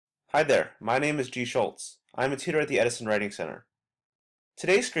Hi there, my name is Schulz. I'm a tutor at the Edison Writing Center.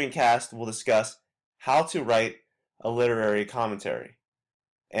 Today's screencast will discuss how to write a literary commentary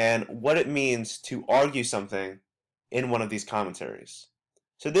and what it means to argue something in one of these commentaries.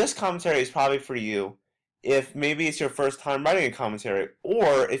 So this commentary is probably for you if maybe it's your first time writing a commentary,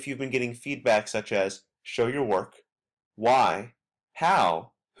 or if you've been getting feedback such as show your work, why,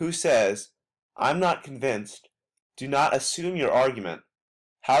 how, who says, I'm not convinced, do not assume your argument,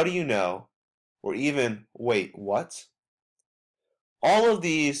 how do you know, or even, wait, what? All of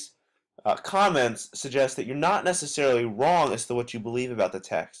these comments suggest that you're not necessarily wrong as to what you believe about the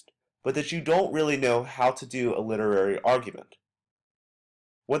text, but that you don't really know how to do a literary argument.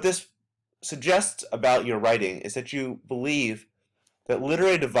 What this suggests about your writing is that you believe that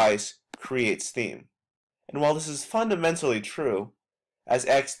literary device creates theme. And while this is fundamentally true, as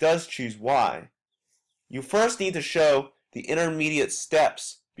X does choose Y, you first need to show the intermediate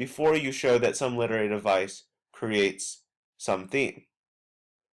steps before you show that some literary device creates some theme.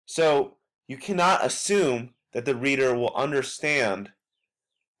 So you cannot assume that the reader will understand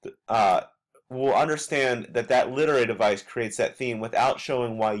that that literary device creates that theme without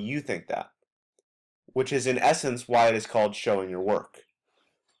showing why you think that, which is in essence why it is called showing your work.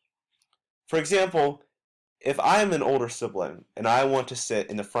 For example, if I am an older sibling and I want to sit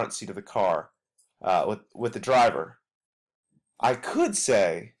in the front seat of the car with the driver, I could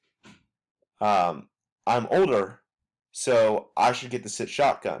say, I'm older, so I should get to sit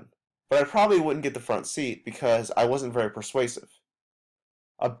shotgun. But I probably wouldn't get the front seat because I wasn't very persuasive.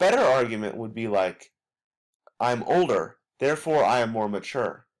 A better argument would be like, I'm older, therefore I am more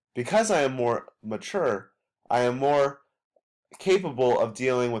mature. Because I am more mature, I am more capable of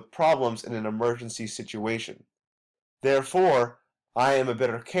dealing with problems in an emergency situation. Therefore, I am a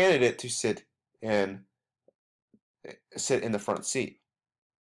better candidate to sit in the front seat.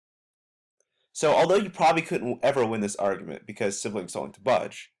 So although you probably couldn't ever win this argument because siblings don't like to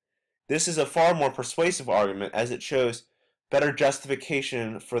budge, this is a far more persuasive argument as it shows better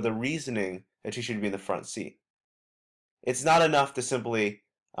justification for the reasoning that you should be in the front seat. It's not enough to simply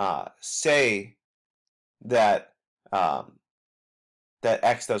say that that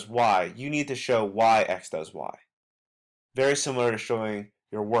X does Y. You need to show why X does Y. Very similar to showing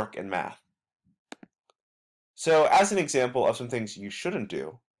your work in math. So as an example of some things you shouldn't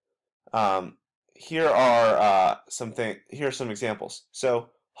do, here are some examples. So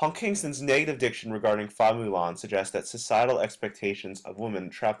Hong Kingston's negative diction regarding Fa Mulan suggests that societal expectations of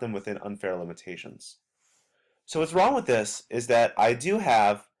women trap them within unfair limitations. So what's wrong with this is that I do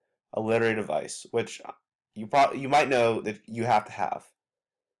have a literary device, which you might know that you have to have.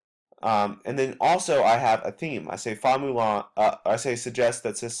 And then also I have a theme. I say Fa Mulan. Suggest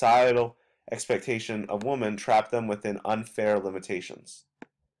that societal expectation of women trap them within unfair limitations.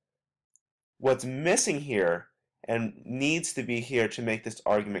 What's missing here and needs to be here to make this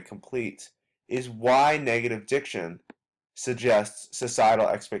argument complete is why negative diction suggests societal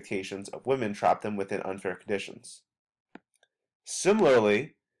expectations of women trap them within unfair conditions.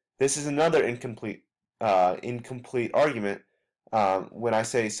 Similarly, this is another incomplete argument when I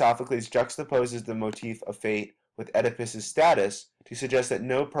say Sophocles juxtaposes the motif of fate with Oedipus's status to suggest that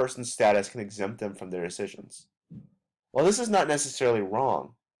no person's status can exempt them from their decisions. While this is not necessarily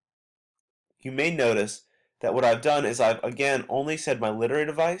wrong, you may notice that what I've done is I've again only said my literary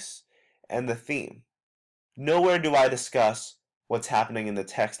device and the theme. Nowhere do I discuss what's happening in the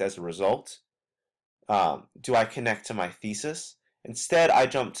text as a result. Do I connect to my thesis? Instead, I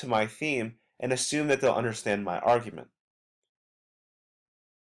jump to my theme and assume that they'll understand my argument.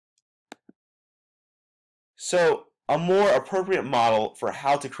 So, a more appropriate model for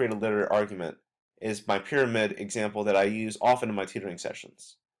how to create a literary argument is my pyramid example that I use often in my tutoring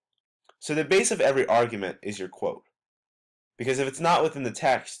sessions. So the base of every argument is your quote. Because if it's not within the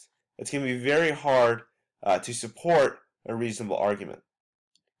text, it's going to be very hard to support a reasonable argument.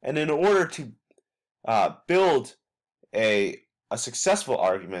 And in order to build a successful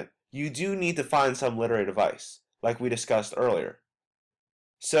argument, you do need to find some literary device, like we discussed earlier.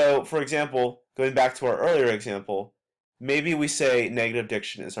 So, for example, going back to our earlier example, maybe we say negative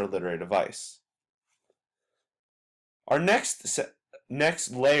diction is our literary device. Our next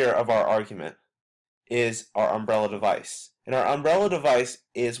layer of our argument is our umbrella device. And our umbrella device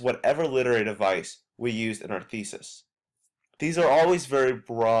is whatever literary device we used in our thesis. These are always very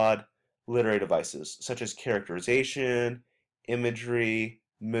broad literary devices, such as characterization, imagery,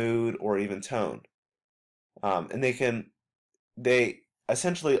 mood, or even tone. And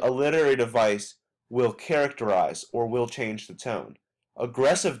essentially, a literary device will characterize or will change the tone.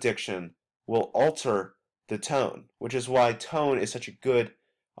 Aggressive diction will alter the tone, which is why tone is such a good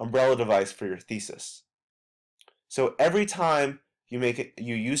umbrella device for your thesis. So every time you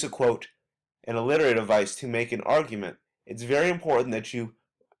use a quote and a literary device to make an argument, it's very important that you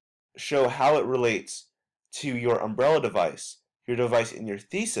show how it relates to your umbrella device, your device in your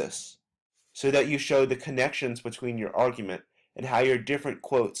thesis, so that you show the connections between your argument and how your different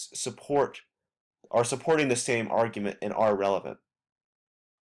quotes are supporting the same argument and are relevant.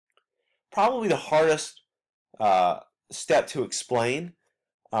 Probably the hardest step to explain,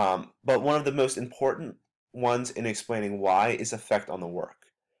 but one of the most important ones in explaining why is effect on the work.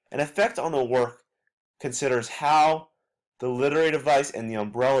 An effect on the work considers how the literary device and the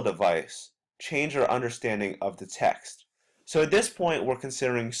umbrella device change our understanding of the text. So at this point, we're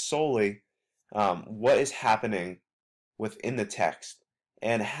considering solely what is happening within the text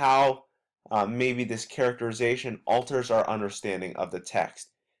and how maybe this characterization alters our understanding of the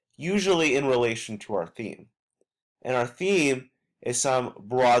text, usually in relation to our theme. And our theme is some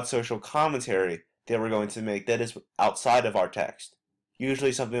broad social commentary that we're going to make that is outside of our text.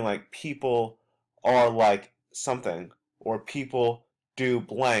 Usually something like people are like something, or people do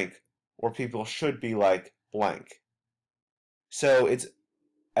blank, or people should be like blank. So it's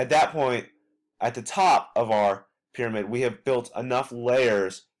at that point, at the top of our pyramid, we have built enough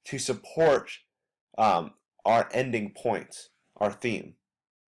layers to support our ending point, our theme.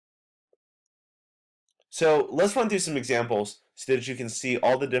 So let's run through some examples so that you can see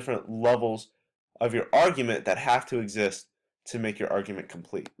all the different levels of your argument that have to exist to make your argument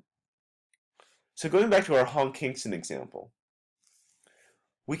complete. So going back to our Hong Kingston example,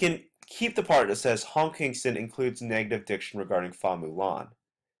 we can keep the part that says Hong Kingston includes negative diction regarding Fa Mulan.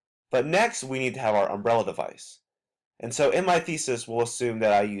 But next we need to have our umbrella device. And so in my thesis we'll assume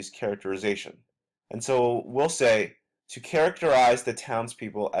that I use characterization. And so we'll say to characterize the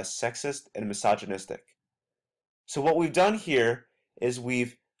townspeople as sexist and misogynistic. So what we've done here is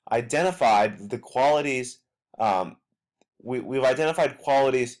we've identified the qualities, we've identified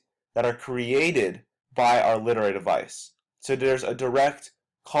qualities that are created by our literary device. So there's a direct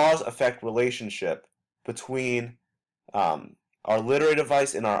cause-effect relationship between our literary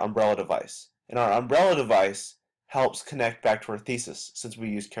device and our umbrella device. And our umbrella device helps connect back to our thesis since we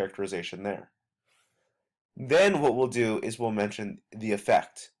use characterization there. Then what we'll do is we'll mention the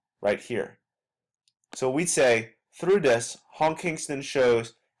effect right here. So we'd say, through this, Hong Kingston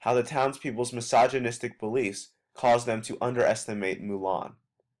shows how the townspeople's misogynistic beliefs cause them to underestimate Mulan.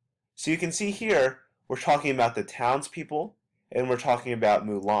 So you can see here, we're talking about the townspeople and we're talking about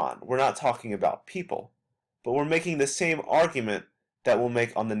Mulan. We're not talking about people, but we're making the same argument that we'll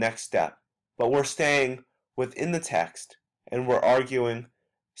make on the next step. But we're staying within the text and we're arguing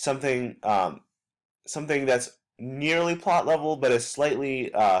something something that's nearly plot level but is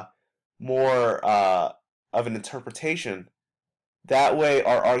slightly more of an interpretation. That way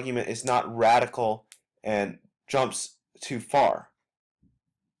our argument is not radical and jumps too far.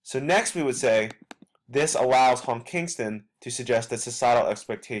 So next we would say, this allows Hong Kingston to suggest that societal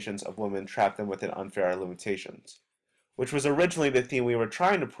expectations of women trap them within unfair limitations, which was originally the theme we were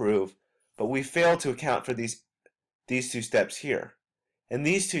trying to prove, but we failed to account for these two steps here. And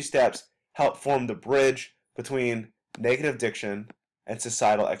these two steps help form the bridge between negative diction and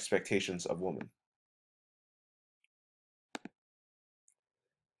societal expectations of women.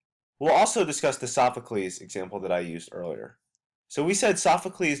 We'll also discuss the Sophocles example that I used earlier. So we said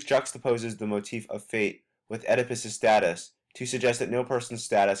Sophocles juxtaposes the motif of fate with Oedipus' status to suggest that no person's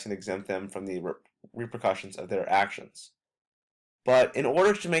status can exempt them from the repercussions of their actions. But in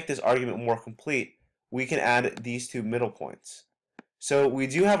order to make this argument more complete, we can add these two middle points. So we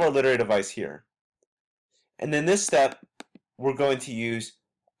do have our literary device here. And in this step, we're going to use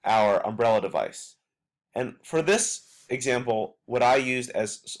our umbrella device. And for this example, what I used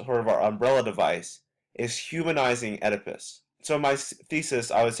as sort of our umbrella device is humanizing Oedipus. So in my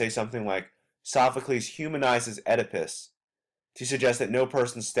thesis, I would say something like, Sophocles humanizes Oedipus to suggest that no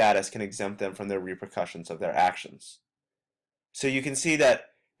person's status can exempt them from the repercussions of their actions. So you can see that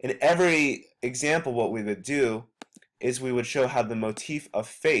in every example, what we would do is we would show how the motif of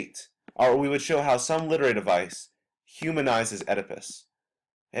fate, or we would show how some literary device humanizes Oedipus,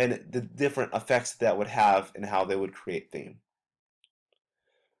 and the different effects that would have and how they would create theme.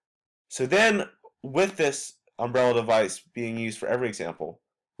 So then, with this umbrella device being used for every example,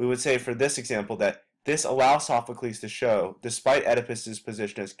 we would say for this example that this allows Sophocles to show, despite Oedipus'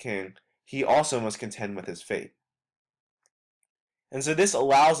 position as king, he also must contend with his fate. And so this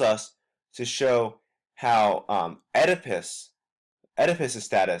allows us to show how Oedipus'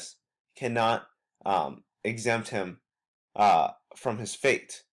 status cannot exempt him from his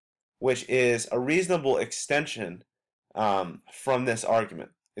fate, which is a reasonable extension from this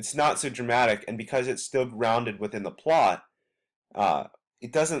argument. it's not so dramatic, and because it's still grounded within the plot,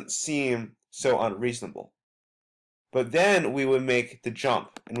 it doesn't seem so unreasonable. But then we would make the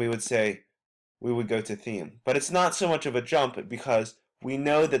jump, and we would say, we would go to theme. But it's not so much of a jump because we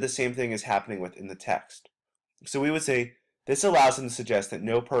know that the same thing is happening within the text. So we would say, this allows them to suggest that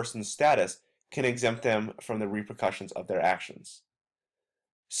no person's status can exempt them from the repercussions of their actions.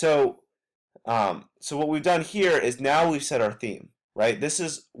 So what we've done here is now we've set our theme, right? This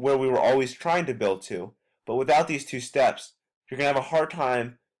is where we were always trying to build to, but without these two steps, you're going to have a hard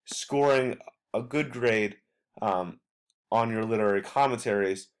time scoring a good grade on your literary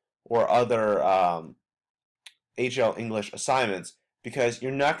commentaries or other HL English assignments, because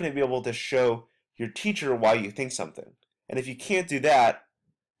you're not going to be able to show your teacher why you think something. And if you can't do that,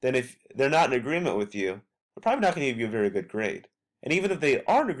 then if they're not in agreement with you, they're probably not going to give you a very good grade. And even if they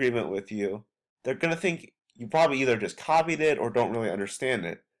are in agreement with you, they're going to think you probably either just copied it or don't really understand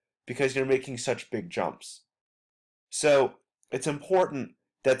it because you're making such big jumps. So it's important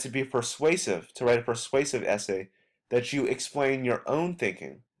that to be persuasive, to write a persuasive essay, that you explain your own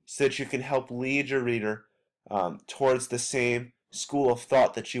thinking so that you can help lead your reader towards the same school of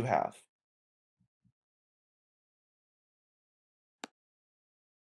thought that you have.